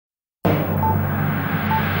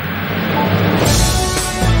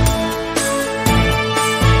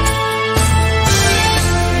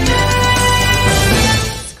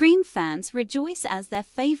fans rejoice as their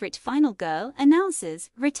favorite final girl announces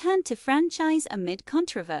return to franchise amid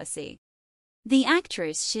controversy. The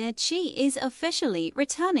actress shared she is officially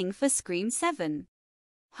returning for Scream 7.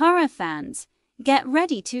 Horror fans, get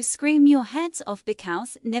ready to scream your heads off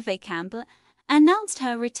because Neve Campbell announced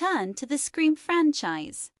her return to the Scream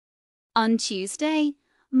franchise. On Tuesday,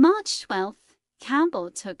 March 12th, Campbell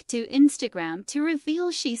took to Instagram to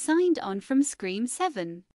reveal she signed on from Scream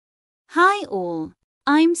 7. Hi all,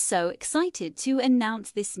 I'm so excited to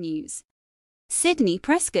announce this news. Sidney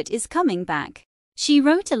Prescott is coming back, she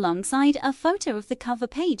wrote alongside a photo of the cover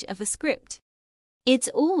page of a script. It's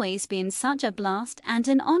always been such a blast and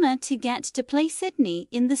an honor to get to play Sidney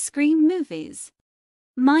in the Scream movies.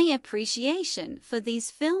 My appreciation for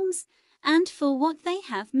these films and for what they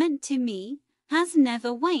have meant to me has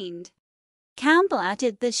never waned. Campbell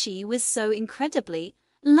added that she was so incredibly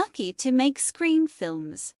lucky to make Scream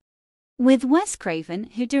films with Wes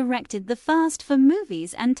Craven, who directed the first 4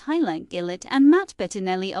 movies, and Tyler Gillett and Matt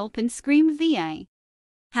Bettinelli opened Scream VA.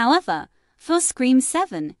 However, for Scream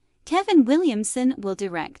 7, Kevin Williamson will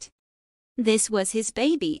direct. This was his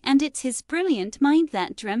baby and it's his brilliant mind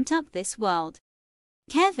that dreamt up this world.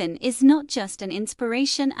 Kevin is not just an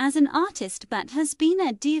inspiration as an artist but has been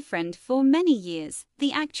a dear friend for many years,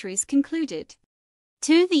 the actress concluded.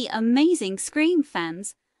 To the amazing Scream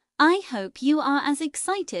fans, I hope you are as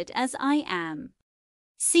excited as I am.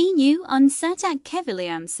 See you on set at Kevin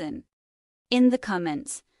Williamson. In the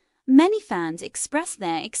comments, many fans expressed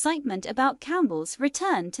their excitement about Campbell's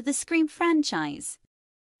return to the Scream franchise.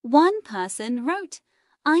 One person wrote,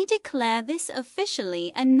 "I declare this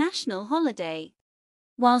officially a national holiday,"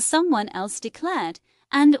 while someone else declared,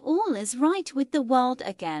 "And all is right with the world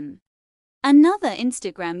again." Another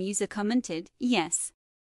Instagram user commented, "Yes.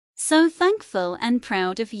 So thankful and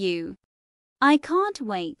proud of you. I can't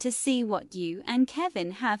wait to see what you and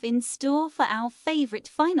Kevin have in store for our favorite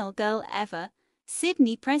final girl ever,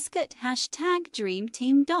 Sidney Prescott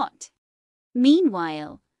 #DreamTeam.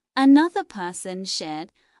 Meanwhile, another person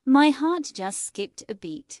shared, "My heart just skipped a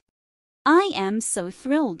beat. I am so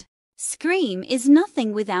thrilled. Scream is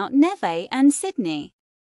nothing without Neve and Sidney."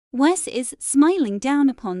 Wes is smiling down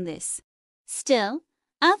upon this. Still,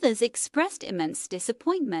 others expressed immense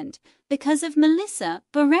disappointment because of Melissa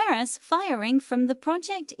Barrera's firing from the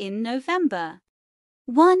project in November.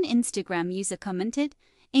 One Instagram user commented,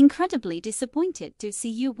 "Incredibly disappointed to see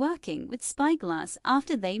you working with Spyglass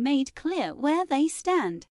after they made clear where they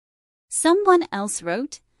stand." Someone else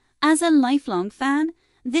wrote, "As a lifelong fan,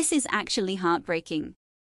 this is actually heartbreaking.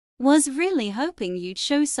 Was really hoping you'd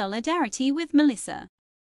show solidarity with Melissa."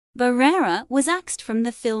 Barrera was axed from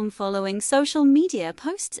the film following social media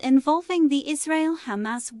posts involving the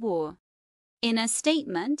Israel-Hamas war. In a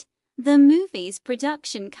statement, the movie's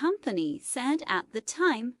production company said at the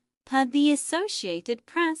time, per the Associated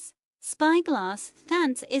Press, "Spyglass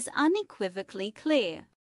stance is unequivocally clear.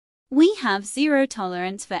 We have zero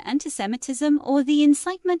tolerance for antisemitism or the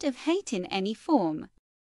incitement of hate in any form,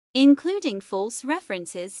 including false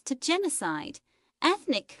references to genocide,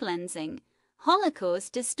 ethnic cleansing,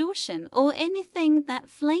 Holocaust distortion, or anything that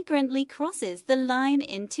flagrantly crosses the line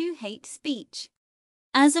into hate speech."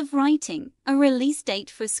 As of writing, a release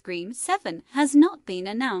date for Scream 7 has not been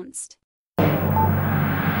announced.